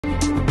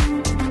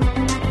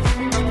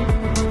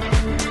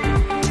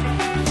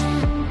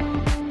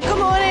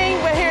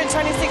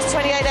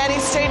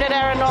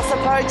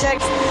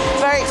project.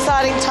 Very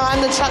exciting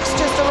time. The truck's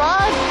just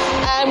arrived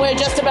and we're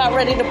just about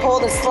ready to pour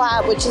the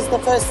slab, which is the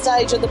first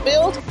stage of the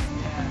build.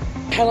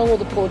 How long will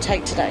the pour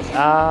take today?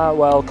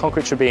 Well,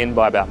 concrete should be in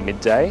by about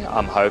midday,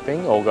 I'm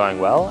hoping, all going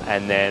well,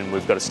 and then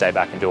we've got to stay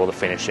back and do all the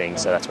finishing,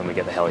 so that's when we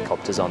get the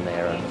helicopters on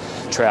there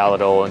and trowel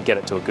it all and get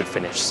it to a good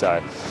finish.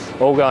 So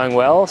all going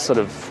well, sort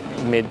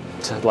of mid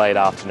to late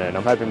afternoon.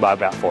 I'm hoping by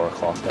about 4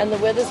 o'clock. And the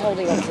weather's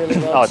holding up really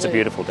well. Oh, it's a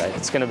beautiful day.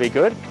 It's going to be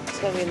good. It's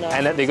going to be nice.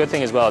 And the good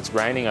thing as well, it's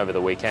raining over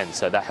the weekend,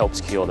 so that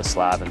helps cure the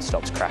slab and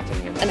stops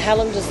cracking. And how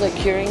long does the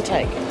curing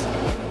take?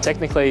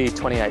 Technically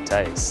 28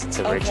 days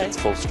to reach its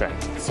full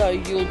strength. So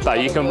you'll do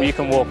But you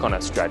can walk on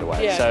it straight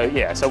away. Yeah. So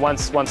yeah, so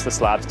once the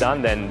slab's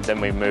done, then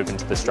we move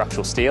into the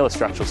structural steel. The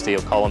structural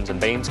steel columns and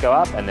beams go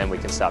up, and then we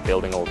can start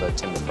building all the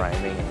timber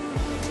framing and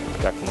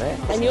go from there.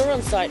 And you're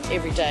on site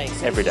every day.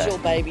 So every this day. is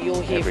your baby.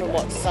 You're here Every from day.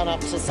 what, sun up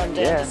to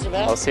sundown, Yeah, just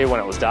about? I was here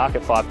when it was dark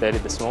at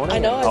 5:30 this morning. I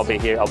know. I'll be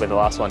here. I'll be the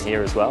last one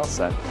here as well.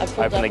 So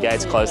open the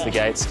gates, close the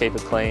gates, keep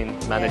it clean,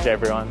 manage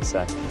everyone.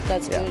 So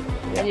that's good.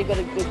 Yeah. And you've got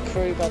a good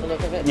crew by the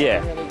look of it.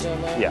 Yeah. Really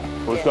doing well.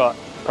 Yeah, we've got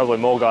probably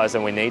more guys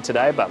than we need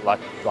today, but like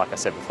I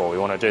said before, we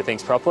want to do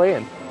things properly.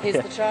 And here's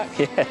the truck.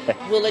 Yeah.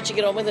 We'll let you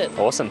get on with it.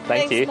 Awesome.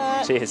 Thank Thanks, you.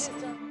 Matt. Cheers.